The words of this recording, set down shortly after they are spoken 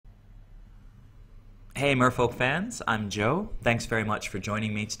Hey Merfolk fans, I'm Joe. Thanks very much for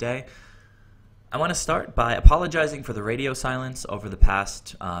joining me today. I want to start by apologizing for the radio silence over the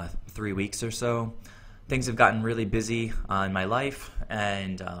past 3 weeks or so. Things have gotten really busy in my life,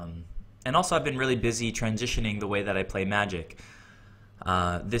 and also I've been really busy transitioning the way that I play Magic.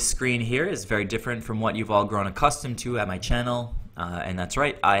 This screen here is very different from what you've all grown accustomed to at my channel, and that's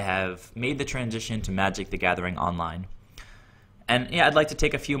right, I have made the transition to Magic the Gathering Online. And yeah, I'd like to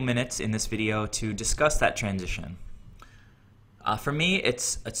take a few minutes in this video to discuss that transition. For me,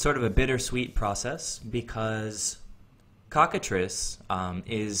 it's sort of a bittersweet process because Cockatrice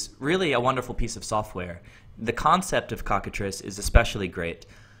is really a wonderful piece of software. The concept of Cockatrice is especially great.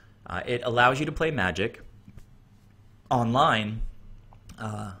 It allows you to play Magic online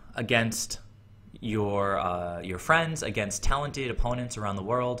against your friends, against talented opponents around the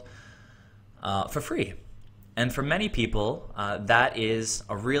world for free. And for many people, that is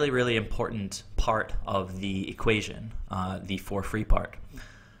a really, really important part of the equation, the for free part.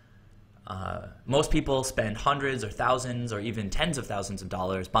 Most people spend hundreds or thousands or even tens of thousands of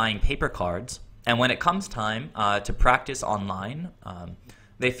dollars buying paper cards, and when it comes time to practice online,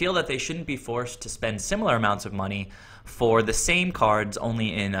 they feel that they shouldn't be forced to spend similar amounts of money for the same cards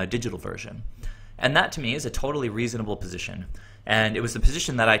only in a digital version. And that to me is a totally reasonable position. And it was the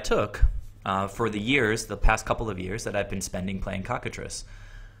position that I took for the past couple of years that I've been spending playing Cockatrice.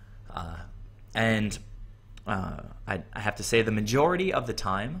 I have to say the majority of the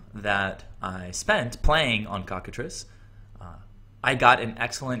time that I spent playing on Cockatrice, I got an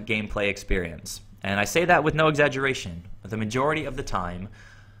excellent gameplay experience. And I say that with no exaggeration. The majority of the time,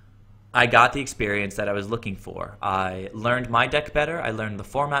 I got the experience that I was looking for. I learned my deck better, I learned the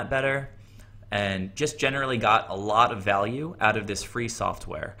format better, and just generally got a lot of value out of this free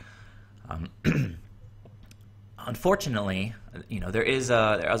software. Unfortunately, there is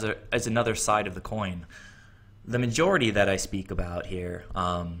another side of the coin. The majority that I speak about here,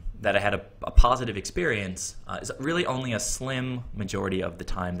 that I had a positive experience, is really only a slim majority of the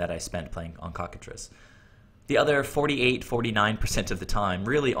time that I spent playing on Cockatrice. The other 48–49% of the time,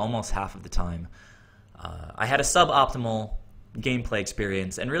 really almost half of the time, I had a suboptimal gameplay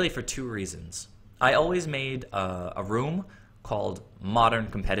experience, and really for two reasons. I always made a room called Modern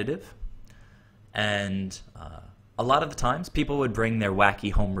Competitive, and a lot of the times people would bring their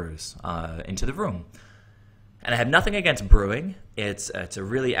wacky homebrews into the room. And I have nothing against brewing. It's a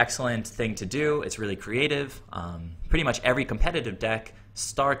really excellent thing to do. It's really creative. Pretty much every competitive deck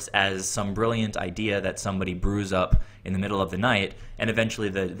starts as some brilliant idea that somebody brews up in the middle of the night, and eventually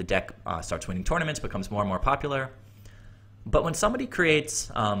the deck starts winning tournaments, becomes more and more popular. But when somebody creates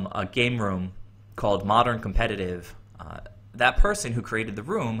a game room called Modern Competitive, that person who created the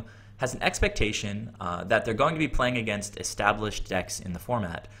room has an expectation that they're going to be playing against established decks in the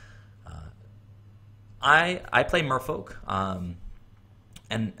format. I play Merfolk,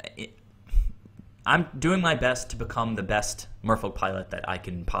 and I'm doing my best to become the best Merfolk pilot that I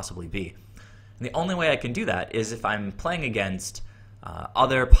can possibly be. And the only way I can do that is if I'm playing against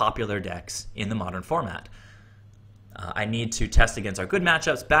other popular decks in the modern format. I need to test against our good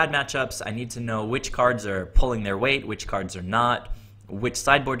matchups, bad matchups. I need to know which cards are pulling their weight, which cards are not, which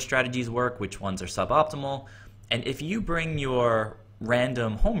sideboard strategies work, which ones are suboptimal. And if you bring your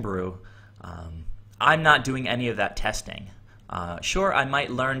random homebrew, I'm not doing any of that testing. Sure, I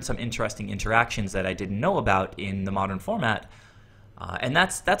might learn some interesting interactions that I didn't know about in the modern format, and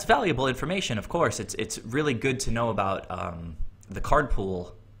that's valuable information, of course. It's really good to know about the card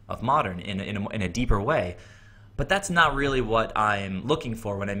pool of modern in a deeper way, but that's not really what I'm looking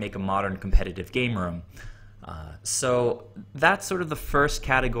for when I make a modern competitive game room. So that's sort of the first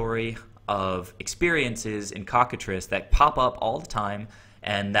category of experiences in Cockatrice that pop up all the time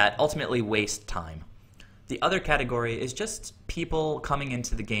and that ultimately waste time. The other category is just people coming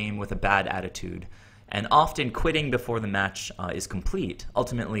into the game with a bad attitude and often quitting before the match is complete,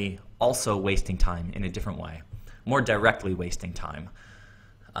 ultimately also wasting time in a different way, more directly wasting time.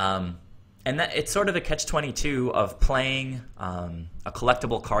 And that it's sort of a catch-22 of playing a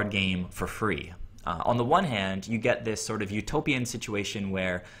collectible card game for free. On the one hand, you get this sort of utopian situation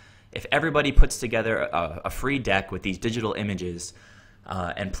where if everybody puts together a free deck with these digital images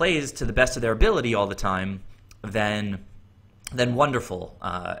and plays to the best of their ability all the time, then wonderful.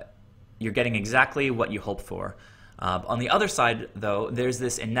 You're getting exactly what you hope for. On the other side, though, there's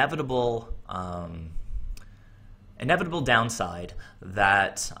this inevitable downside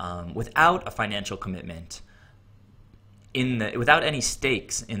that without a financial commitment, without any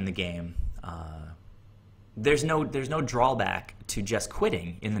stakes in the game, there's no drawback to just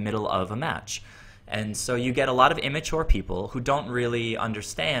quitting in the middle of a match. And so you get a lot of immature people who don't really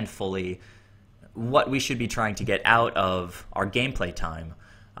understand fully what we should be trying to get out of our gameplay time.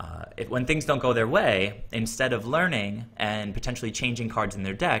 When things don't go their way, instead of learning and potentially changing cards in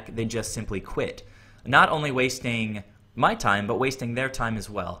their deck, they just simply quit. Not only wasting my time, but wasting their time as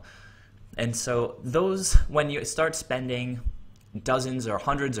well. And so when you start spending dozens or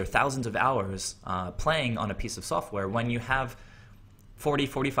hundreds or thousands of hours playing on a piece of software, when you have 40,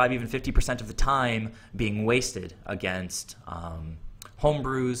 45, even 50% of the time being wasted against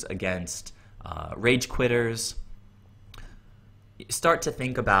homebrews, against rage quitters, start to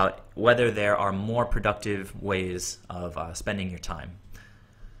think about whether there are more productive ways of spending your time.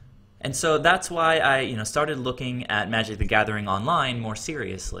 And so that's why I started looking at Magic the Gathering Online more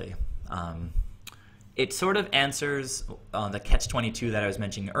seriously. It sort of answers the catch-22 that I was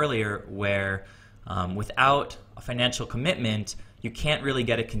mentioning earlier, where without a financial commitment, you can't really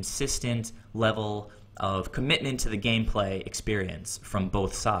get a consistent level of commitment to the gameplay experience from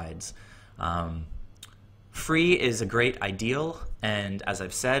both sides. Free is a great ideal, and as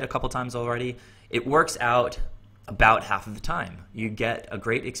I've said a couple times already, it works out about half of the time. You get a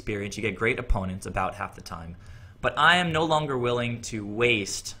great experience, you get great opponents about half the time. But I am no longer willing to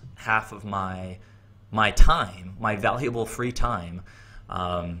waste half of my time, my valuable free time,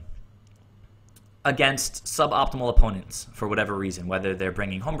 against suboptimal opponents for whatever reason, whether they're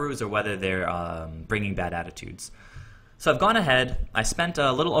bringing homebrews or whether they're bringing bad attitudes. So I've gone ahead, I spent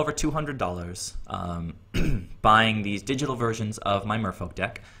a little over $200 buying these digital versions of my Merfolk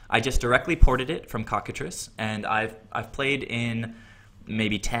deck. I just directly ported it from Cockatrice, and I've played in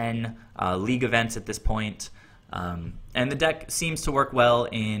maybe 10 league events at this point, and the deck seems to work well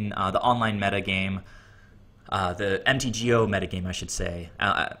in the online metagame, the MTGO metagame, I should say,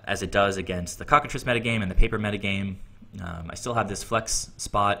 as it does against the Cockatrice metagame and the paper metagame. I still have this flex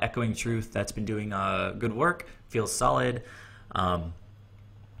spot, Echoing Truth, that's been doing good work, feels solid.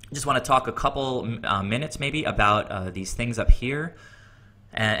 Just want to talk a couple minutes maybe about these things up here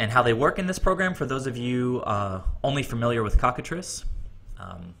and how they work in this program for those of you only familiar with Cockatrice.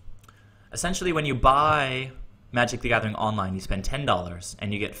 Essentially, when you buy Magic the Gathering Online, you spend $10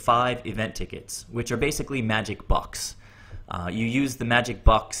 and you get 5 event tickets, which are basically Magic Bucks. You use the Magic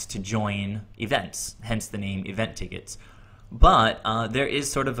Bucks to join events, hence the name event tickets. But there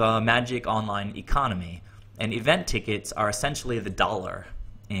is sort of a Magic Online economy, and event tickets are essentially the dollar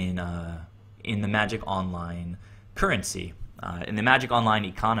in the Magic Online currency, in the Magic Online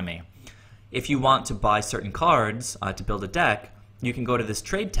economy. If you want to buy certain cards to build a deck, you can go to this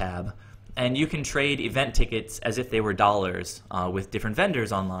trade tab, and you can trade event tickets as if they were dollars with different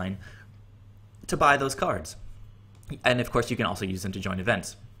vendors online to buy those cards. And of course, you can also use them to join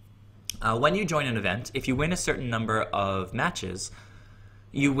events. When you join an event, if you win a certain number of matches,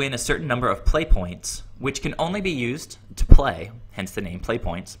 you win a certain number of play points, which can only be used to play, hence the name play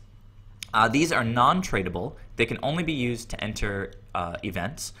points. These are non-tradable. They can only be used to enter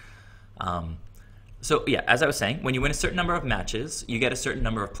events. So yeah, as I was saying, when you win a certain number of matches, you get a certain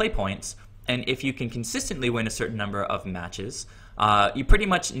number of play points, and if you can consistently win a certain number of matches, you pretty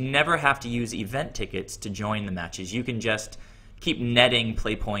much never have to use event tickets to join the matches. You can just keep netting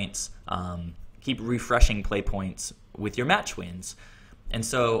play points, keep refreshing play points with your match wins. And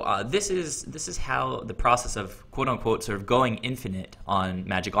so this is how the process of quote-unquote sort of going infinite on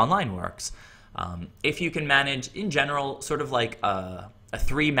Magic Online works. If you can manage, in general, sort of like a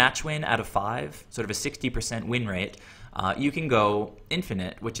 3 match win out of 5, sort of a 60% win rate, you can go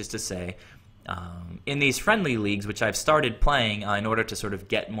infinite, which is to say, in these friendly leagues, which I've started playing in order to sort of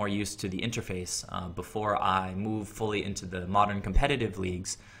get more used to the interface before I move fully into the modern competitive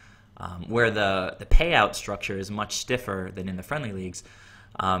leagues, where the payout structure is much stiffer than in the friendly leagues,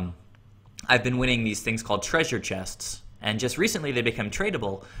 I've been winning these things called treasure chests, and just recently they become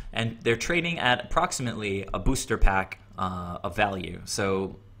tradable, and they're trading at approximately a booster pack of value.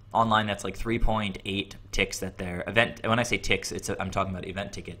 So online, that's like 3.8 ticks that they're event. When I say ticks, I'm talking about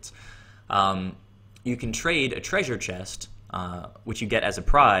event tickets. You can trade a treasure chest, which you get as a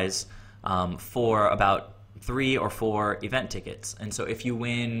prize, for about 3 or 4 event tickets. And so if you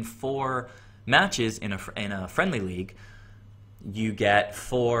win 4 matches in a friendly league, you get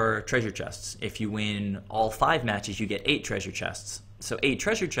 4 treasure chests. If you win all 5 matches, you get 8 treasure chests. So 8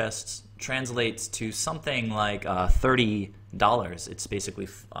 treasure chests translates to something like $30. It's basically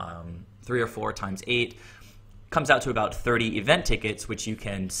 3 or 4 times 8. Comes out to about 30 event tickets, which you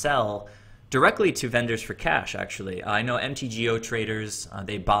can sell directly to vendors for cash, actually. I know MTGO traders,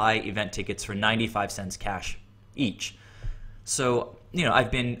 they buy event tickets for 95 cents cash each. So,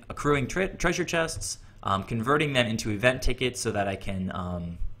 I've been accruing treasure chests, converting them into event tickets so that I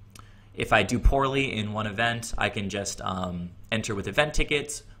can, if I do poorly in one event, I can just enter with event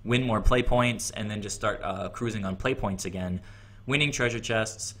tickets, win more play points, and then just start cruising on play points again, winning treasure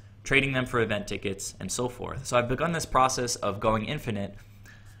chests, trading them for event tickets, and so forth. So I've begun this process of going infinite,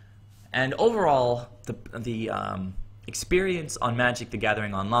 and overall, the experience on Magic the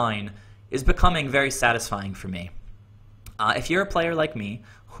Gathering Online is becoming very satisfying for me. If you're a player like me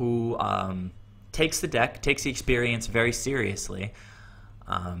who takes the deck, takes the experience very seriously,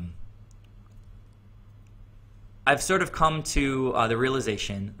 I've sort of come to the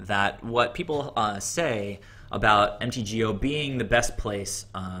realization that what people say about MTGO being the best place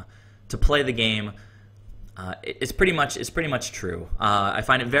to play the game is pretty much true. I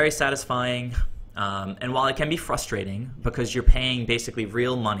find it very satisfying, and while it can be frustrating because you're paying basically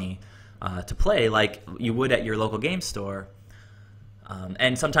real money to play like you would at your local game store,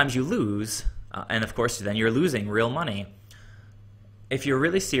 and sometimes you lose, and of course then you're losing real money. If you're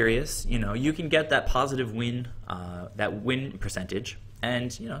really serious, you can get that positive win, that win percentage,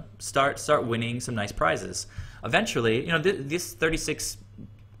 and start winning some nice prizes. Eventually, this 36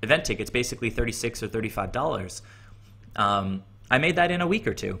 event tickets, basically $36 or $35. I made that in a week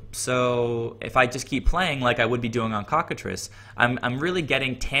or two. So if I just keep playing like I would be doing on Cockatrice, I'm really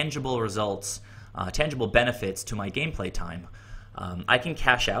getting tangible results, tangible benefits to my gameplay time. I can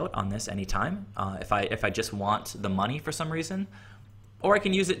cash out on this anytime if I just want the money for some reason. Or I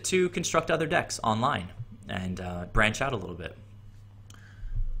can use it to construct other decks online and branch out a little bit.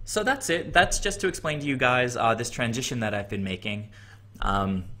 So that's it. That's just to explain to you guys this transition that I've been making.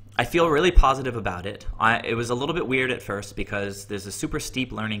 I feel really positive about it. It was a little bit weird at first because there's a super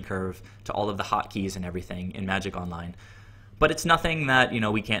steep learning curve to all of the hotkeys and everything in Magic Online. But it's nothing that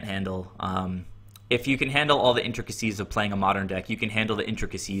we can't handle. If you can handle all the intricacies of playing a modern deck, you can handle the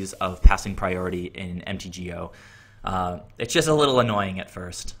intricacies of passing priority in MTGO. It's just a little annoying at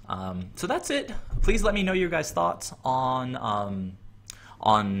first. So that's it. Please let me know your guys' thoughts on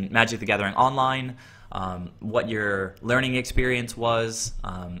Magic the Gathering Online, what your learning experience was,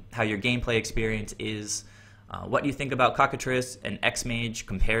 how your gameplay experience is, what you think about Cockatrice and X-Mage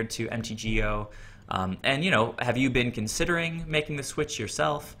compared to MTGO, and have you been considering making the switch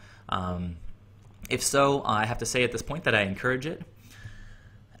yourself? If so, I have to say at this point that I encourage it.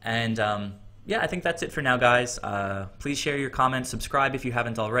 And yeah, I think that's it for now, guys. Please share your comments, subscribe if you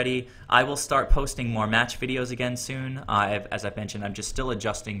haven't already. I will start posting more match videos again soon. As I've mentioned, I'm just still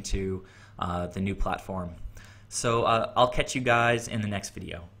adjusting to the new platform. So I'll catch you guys in the next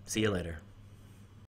video. See you later.